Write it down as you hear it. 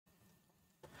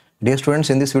Dear students,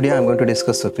 in this video I am going to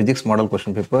discuss a physics model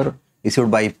question paper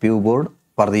issued by PU Board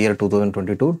for the year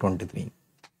 2022-23.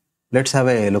 Let's have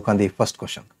a look on the first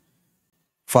question.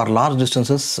 For large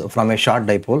distances from a short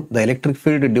dipole, the electric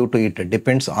field due to it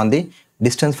depends on the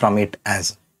distance from it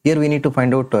as. Here we need to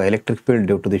find out electric field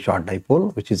due to the short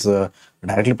dipole, which is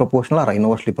directly proportional or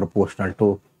inversely proportional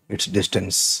to its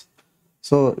distance.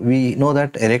 So we know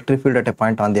that electric field at a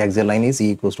point on the axial line is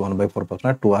E equals to 1 by 4 pi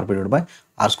epsilon 2 r divided by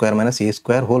r square minus a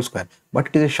square whole square. But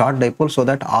it is a short dipole, so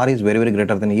that r is very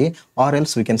greater than a, or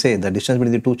else we can say the distance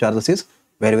between the two charges is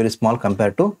very small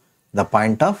compared to the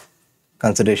point of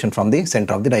consideration from the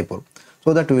center of the dipole.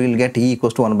 So that we will get E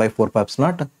equals to 1 by 4 pi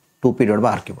epsilon 2p divided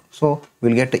by r cube. So we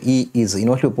will get E is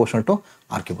inversely proportional to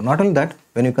r cube. Not only that,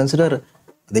 when you consider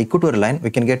the equatorial line, we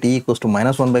can get E equals to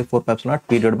minus 1 by 4 pi epsilon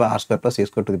p divided by r square plus a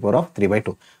square to the power of 3 by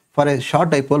 2. For a short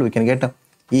dipole, we can get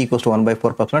E equals to 1 by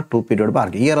 4 pi epsilon 2p divided by r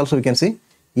cube. Here also we can see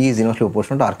E is inversely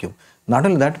proportional to r cube. Not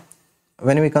only that,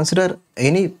 when we consider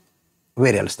any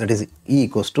variables, that is E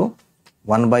equals to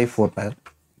 1 by 4 pi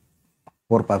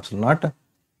epsilon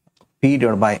p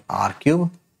divided by r cube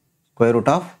square root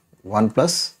of 1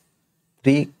 plus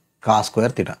 3 cos square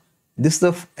theta. This is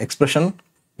the expression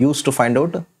used to find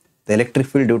out the electric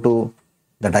field due to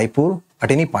the dipole at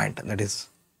any point, that is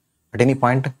at any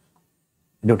point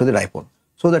due to the dipole.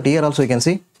 So that here also you can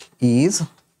see E is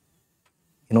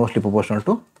inversely proportional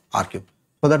to r cube.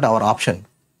 So that our option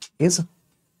is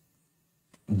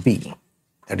B.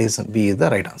 That is B is the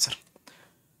right answer.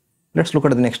 Let's look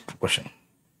at the next question.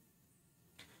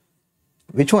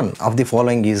 Which one of the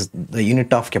following is the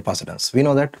unit of capacitance? We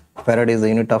know that Farad is the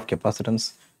unit of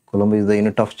capacitance, Coulomb is the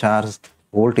unit of charge,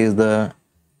 Volt is the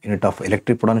unit of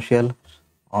electric potential,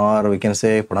 or we can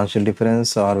say potential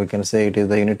difference, or we can say it is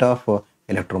the unit of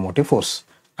electromotive force,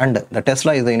 and the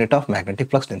Tesla is the unit of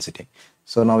magnetic flux density.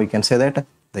 So now we can say that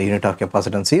the unit of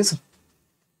capacitance is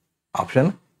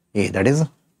option A, that is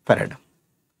Farad.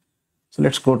 So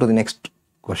let's go to the next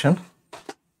question.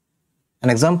 An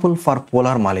example for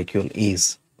polar molecule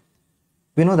is,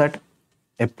 we know that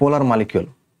a polar molecule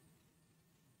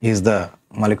is the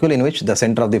molecule in which the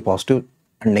center of the positive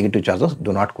and negative charges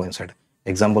do not coincide.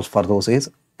 Examples for those is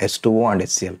H2O and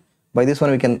HCl. By this one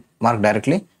we can mark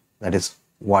directly, that is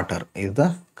water is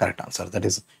the correct answer. That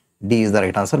is D is the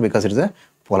right answer because it is a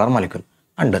polar molecule.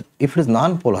 And if it is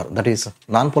non-polar, that is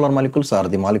non-polar molecules are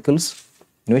the molecules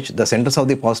in which the centers of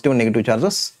the positive and negative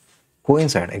charges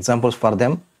coincide. Examples for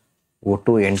them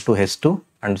O2, N2, H2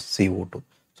 and CO2.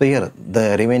 So here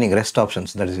the remaining rest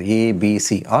options, that is A, B,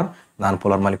 C are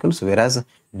non-polar molecules, whereas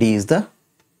D is the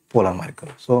polar molecule.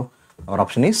 So our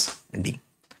option is D.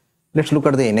 Let's look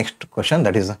at the next question,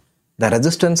 that is the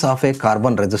resistance of a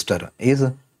carbon resistor is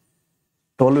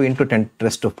 12 into 10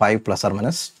 raised to 5 plus or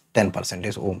minus 10%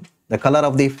 is ohm. The color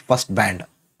of the first band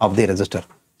of the resistor.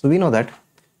 So we know that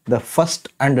the first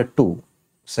and 2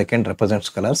 second represents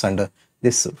colors, and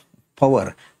this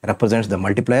power represents the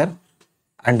multiplier,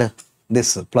 and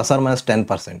this plus or minus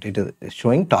 10% it is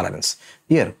showing tolerance.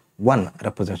 Here 1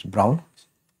 represents brown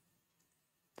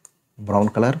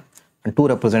color, and 2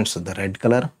 represents the red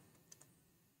color,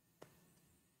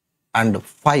 and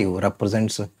 5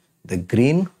 represents the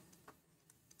green,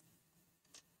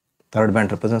 third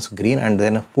band represents green, and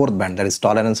then fourth band, that is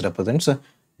tolerance, represents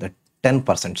the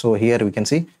 10%. So here we can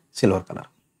see silver color.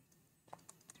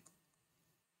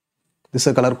 This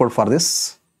is a color code for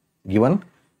this given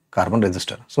carbon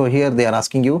resistor. So here they are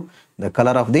asking you the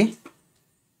color of the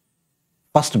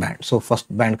first band. So first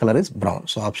band color is brown.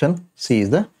 So option C is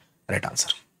the right answer.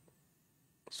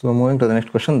 So moving to the next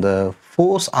question, the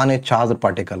force on a charged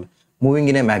particle moving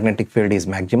in a magnetic field is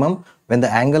maximum when the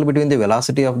angle between the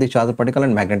velocity of the charged particle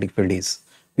and magnetic field is.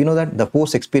 We know that the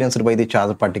force experienced by the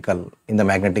charged particle in the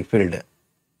magnetic field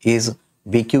is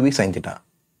BQV sin theta,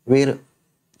 where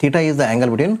theta is the angle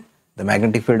between the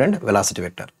magnetic field and velocity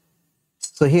vector.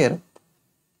 So here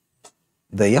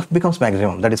the F becomes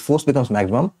maximum, that is force becomes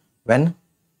maximum when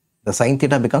the sin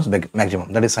theta becomes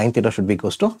maximum, that is sin theta should be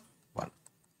equals to 1.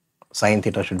 Sin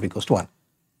theta should be equals to 1.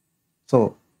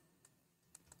 So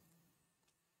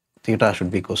theta should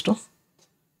be equals to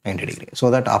 90 degree. So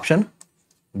that option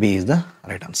B is the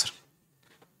right answer.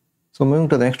 So moving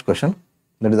to the next question,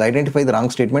 that is identify the wrong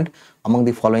statement among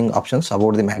the following options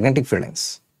about the magnetic field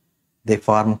lines. They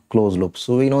form closed loops.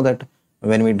 So we know that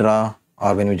when we draw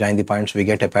or when we join the points, we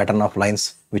get a pattern of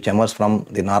lines which emerge from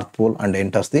the north pole and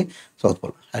enters the south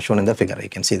pole, as shown in the figure. You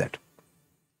can see that.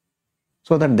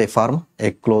 So that they form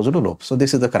a closed loop. So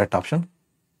this is the correct option.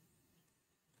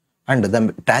 And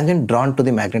the tangent drawn to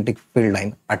the magnetic field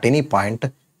line at any point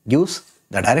gives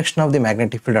the direction of the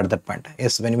magnetic field at that point.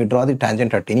 Yes, when we draw the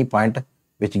tangent at any point,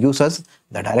 which gives us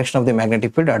the direction of the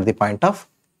magnetic field at the point of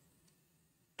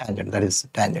tangent, that is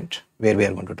tangent, where we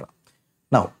are going to draw.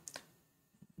 Now,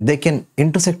 they can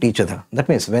intersect each other. That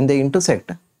means when they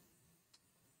intersect,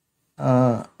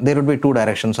 there would be two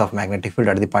directions of magnetic field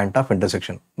at the point of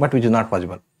intersection, but which is not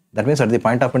possible. That means at the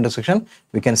point of intersection,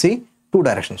 we can see two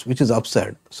directions, which is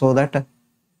absurd. So that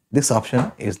this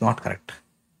option is not correct.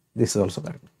 This is also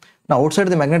correct. Now, outside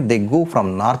the magnet, they go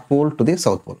from north pole to the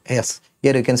south pole. Yes,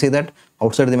 here you can see that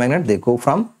outside the magnet, they go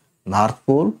from north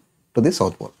pole to the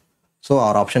south pole. So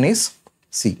our option is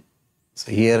C.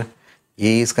 So here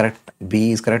A is correct,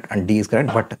 B is correct, and D is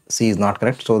correct, but C is not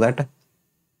correct. So that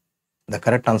the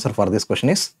correct answer for this question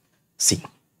is C.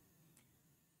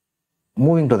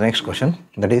 Moving to the next question,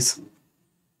 that is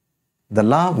the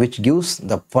law which gives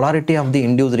the polarity of the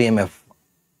induced EMF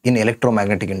in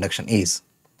electromagnetic induction is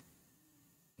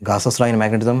Gauss's law in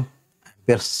magnetism,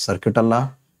 Ampere's circuital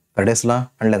law, Faraday's law,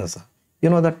 and Lenz's law.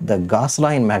 You know that the Gauss law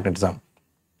in magnetism,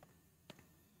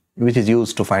 which is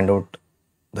used to find out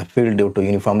the field due to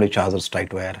uniformly charged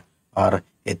straight wire, or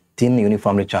a thin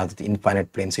uniformly charged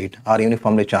infinite plane sheet, or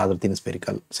uniformly charged thin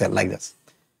spherical cell, like this.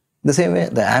 The same way,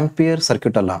 the Ampere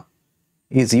circuital law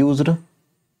is used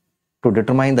to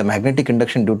determine the magnetic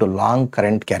induction due to long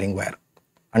current carrying wire,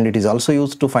 and it is also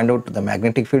used to find out the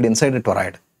magnetic field inside a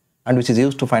toroid, and which is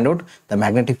used to find out the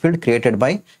magnetic field created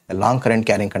by a long current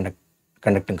carrying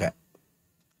conducting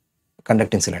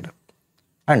cylinder.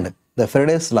 And the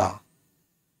Faraday's law,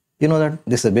 you know that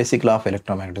this is a basic law of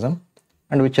electromagnetism,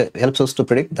 and which helps us to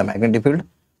predict the magnetic field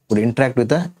would interact with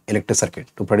the electric circuit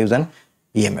to produce an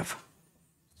EMF.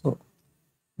 So,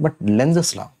 but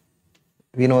Lenz's law,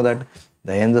 we know that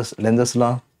the Lenz's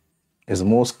law is the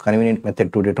most convenient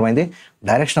method to determine the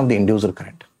direction of the induced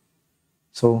current.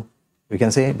 So we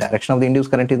can say direction of the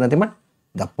induced current is nothing but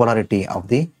the polarity of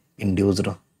the induced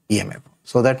EMF.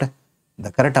 So that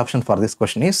the correct option for this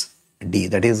question is D,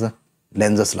 that is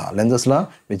Lenz's law. Lenz's law,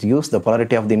 which gives the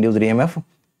polarity of the induced EMF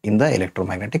in the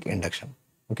electromagnetic induction.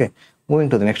 Okay, moving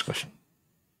to the next question.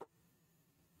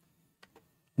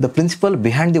 The principle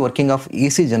behind the working of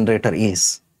AC generator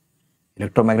is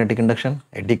electromagnetic induction,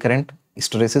 eddy current,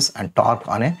 hysteresis, and torque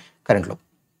on a current loop.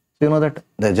 So you know that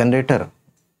the generator,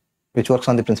 which works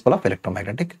on the principle of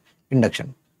electromagnetic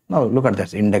induction. Now look at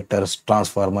this: inductors,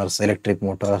 transformers, electric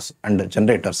motors, and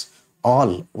generators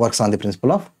all works on the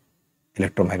principle of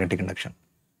electromagnetic induction.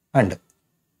 And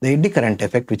the eddy current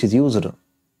effect, which is used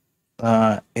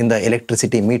in the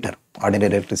electricity meter,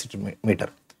 ordinary electricity meter,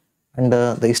 and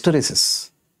the hysteresis,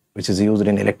 which is used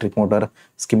in electric motor,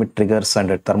 schemic triggers, and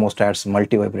thermostats,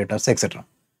 multivibrators, etc.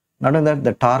 Not only that,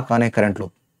 the torque on a current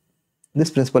loop, this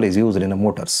principle is used in the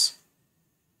motors.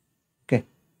 Okay,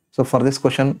 so for this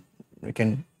question, we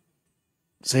can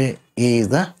say A is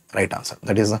the right answer.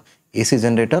 That is, the AC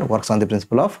generator works on the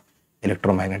principle of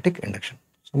electromagnetic induction.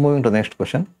 So moving to the next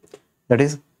question, that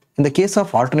is, in the case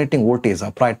of alternating voltage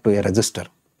applied to a resistor,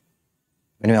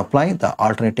 when we apply the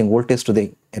alternating voltage to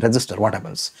the resistor, what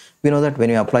happens? We know that when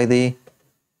we apply the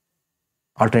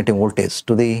alternating voltage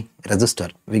to the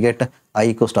resistor, we get I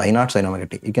equals to I naught sin omega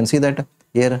t. You can see that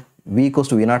here V equals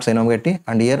to V naught sin omega t,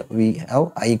 and here we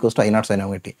have I equals to I naught sin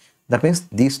omega t. That means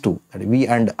these two, that V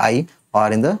and I,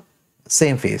 are in the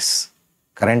same phase.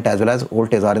 Current as well as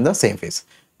voltage are in the same phase.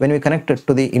 When we connect it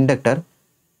to the inductor,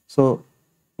 so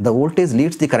the voltage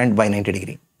leads the current by 90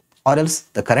 degree, or else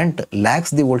the current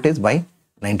lags the voltage by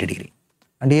 90 degree.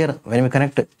 And here when we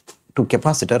connect to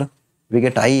capacitor, we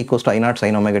get I equals to I naught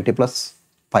sin omega t plus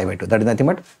pi by 2. That is nothing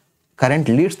but current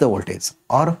leads the voltage,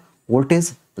 or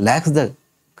voltage lags the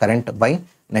current by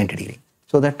 90 degree.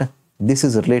 So that this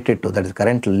is related to, that is,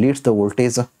 current leads the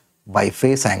voltage by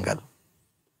phase angle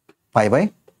pi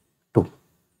by 2.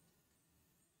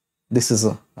 This is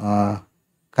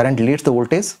current leads the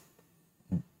voltage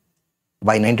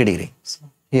by 90 degree. So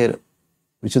here,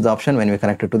 which is the option when we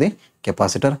connect it to the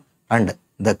capacitor, and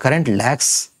the current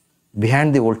lags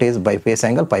behind the voltage by phase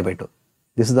angle pi by 2.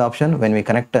 This is the option when we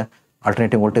connect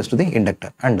alternating voltage to the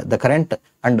inductor, and the current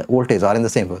and voltage are in the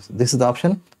same phase. This is the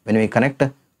option when we connect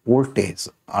voltage,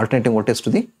 alternating voltage to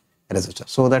the resistor.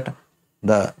 So that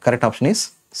the correct option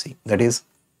is C, that is,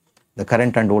 the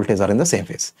current and voltage are in the same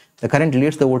phase. The current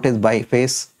leads the voltage by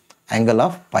phase angle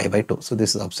of pi by 2. So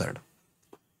this is absurd.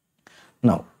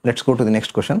 Now let's go to the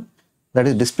next question, that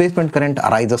is, displacement current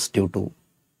arises due to,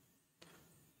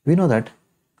 we know that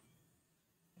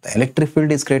the electric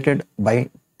field is created by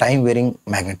time varying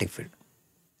magnetic field,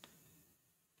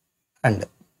 and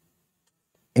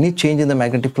any change in the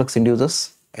magnetic flux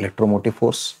induces electromotive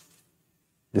force.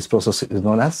 This process is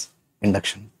known as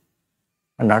induction.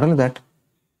 And not only that,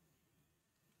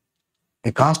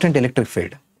 a constant electric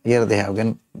field, Here they have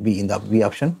again B in the B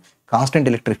option. Constant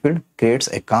electric field creates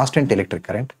a constant electric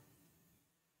current,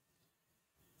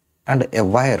 and a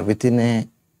wire within a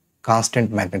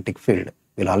constant magnetic field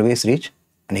will always reach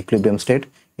an equilibrium state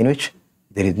in which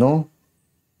there is no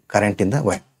current in the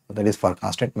wire. So that is for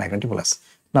constant magnetic flux.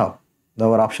 Now,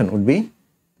 our option would be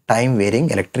time varying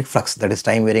electric flux, that is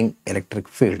time varying electric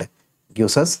field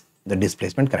gives us the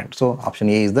displacement current. So option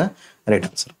A is the right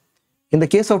answer. In the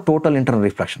case of total internal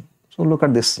reflection, so look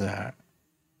at this diagram.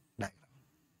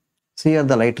 See here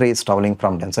the light ray is traveling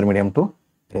from denser medium to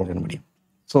rarer medium.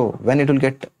 So when it will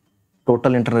get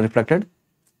total internal reflected?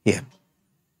 Here.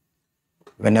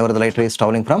 Whenever the light ray is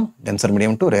traveling from denser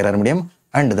medium to rarer medium,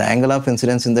 and the angle of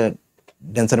incidence in the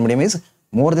denser medium is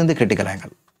more than the critical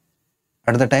angle.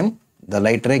 At the time, the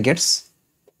light ray gets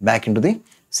back into the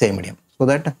same medium. So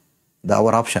that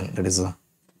our option, that is a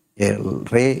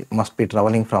ray must be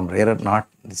traveling from rarer,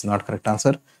 this is not correct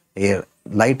answer. A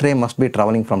light ray must be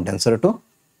traveling from denser to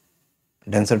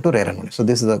rarer medium. So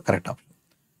this is the correct option.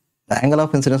 The angle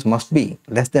of incidence must be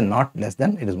less than, not less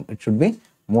than, it should be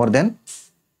more than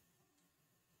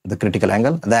the critical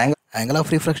angle. The angle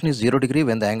of refraction is 0 degree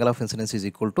when the angle of incidence is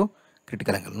equal to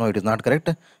critical angle. No, it is not correct,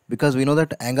 because we know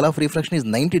that angle of refraction is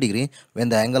 90 degree when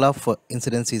the angle of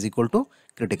incidence is equal to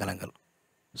critical angle.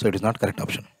 So it is not correct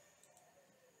option.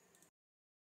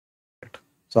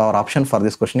 So our option for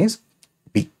this question is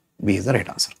B. B is the right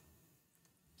answer.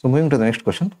 So moving to the next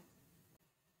question.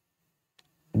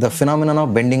 The phenomenon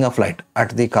of bending of light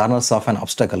at the corners of an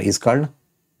obstacle is called,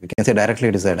 we can say directly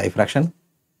it is a diffraction.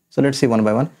 So let's see one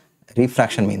by one.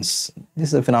 Refraction means this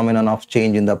is a phenomenon of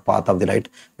change in the path of the light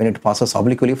when it passes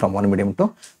obliquely from one medium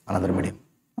to another medium.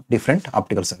 Different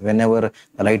optical sense. Whenever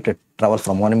the light travels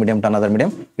from one medium to another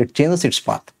medium, it changes its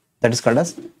path. That is called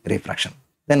as refraction.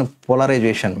 Then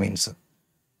polarization means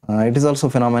it is also a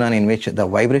phenomenon in which the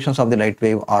vibrations of the light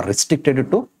wave are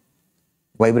restricted to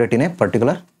vibrate in a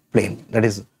particular plane, that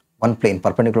is one plane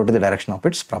perpendicular to the direction of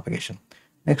its propagation.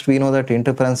 Next, we know that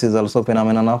interference is also a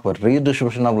phenomenon of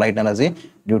redistribution of light energy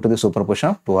due to the superposition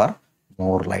of two or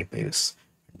more light waves.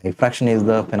 Diffraction is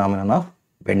the phenomenon of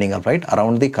bending of light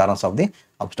around the corners of the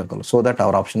obstacle. So that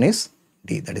our option is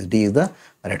D, that is D is the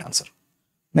right answer.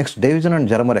 Next, Davison and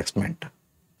Germer experiment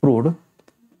proved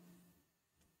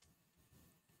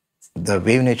the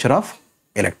wave nature of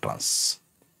electrons.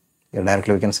 Here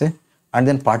directly we can say. And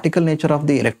then particle nature of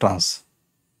the electrons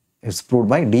is proved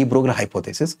by de Broglie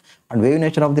hypothesis, and wave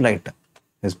nature of the light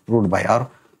is proved by our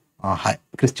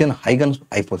Christian Huygens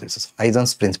hypothesis,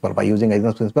 Huygens principle. By using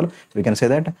Huygens principle, we can say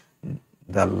that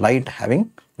the light having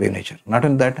wave nature. Not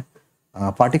only that,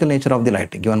 particle nature of the light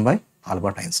given by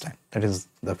Albert Einstein. That is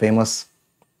the famous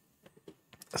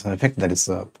effect, that is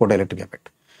photoelectric effect.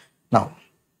 Now,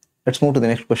 let's move to the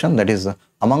next question, that is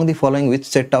among the following which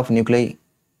set of nuclei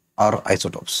are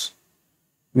isotopes?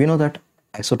 We know that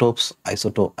isotopes,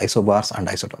 isobars and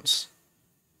isotons.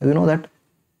 We know that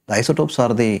the isotopes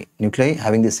are the nuclei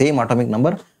having the same atomic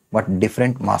number but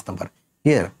different mass number.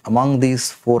 Here, among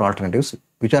these four alternatives,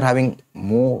 which are having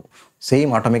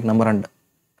same atomic number and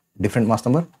different mass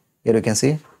number, here you can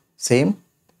see same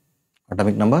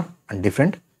atomic number and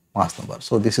different mass number.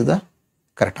 So this is the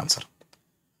correct answer.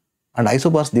 And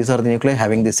isobars, these are the nuclei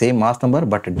having the same mass number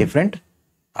but different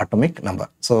atomic number.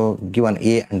 So given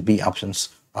A and B options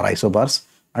are isobars,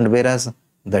 and whereas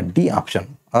the D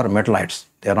option are metallites,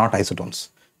 they are not isotones.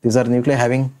 These are nuclei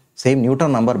having same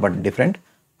neutron number but different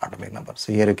atomic number.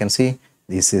 So here you can see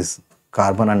this is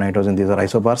carbon and nitrogen, these are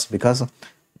isobars because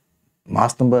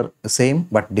mass number is same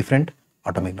but different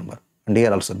atomic number. And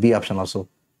here also B option also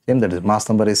same, that is mass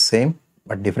number is same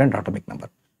but different atomic number.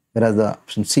 Whereas the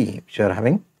option C, which are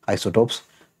having isotopes,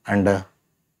 and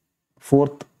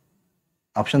fourth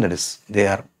option, that is they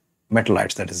are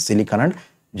metallites, that is silicon and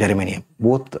germanium.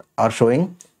 Both are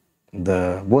showing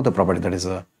both the property, that is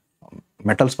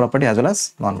metals property as well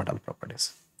as non-metal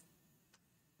properties.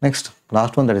 Next,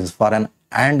 last one, that is for an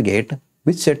AND gate,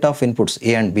 which set of inputs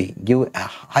A and B give a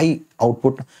high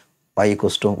output y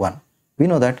equals to 1? We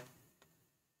know that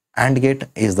AND gate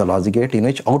is the logic gate in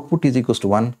which output is equals to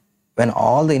 1 when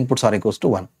all the inputs are equals to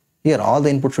 1. Here all the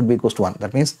inputs should be equals to 1.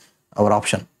 That means our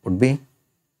option would be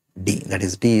D, that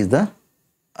is D is the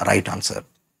right answer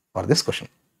for this question.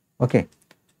 Okay.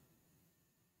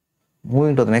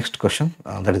 Moving to the next question,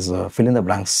 that is fill in the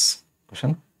blanks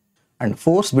question. And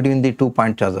force between the 2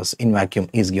 point charges in vacuum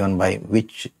is given by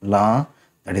which law?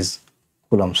 That is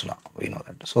Coulomb's law. We know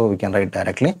that. So we can write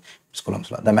directly, it's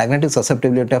Coulomb's law. The magnetic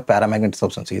susceptibility of paramagnetic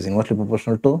substance is inversely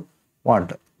proportional to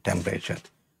what? Temperature.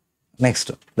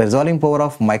 Next, the resolving power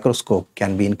of microscope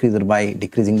can be increased by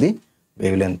decreasing the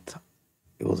wavelength.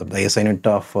 Use of the SI unit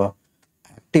of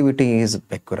conductivity is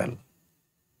becquerel,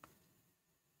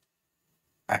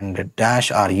 and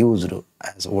dash are used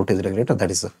as voltage regulator,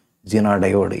 that is Zener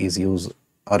diode is used,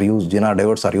 Zener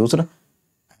diodes are used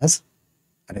as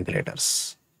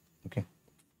regulators. Okay.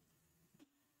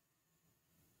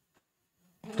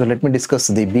 So let me discuss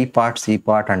the B part, C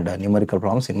part and numerical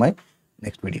problems in my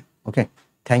next video. Okay.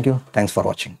 Thank you. Thanks for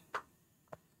watching.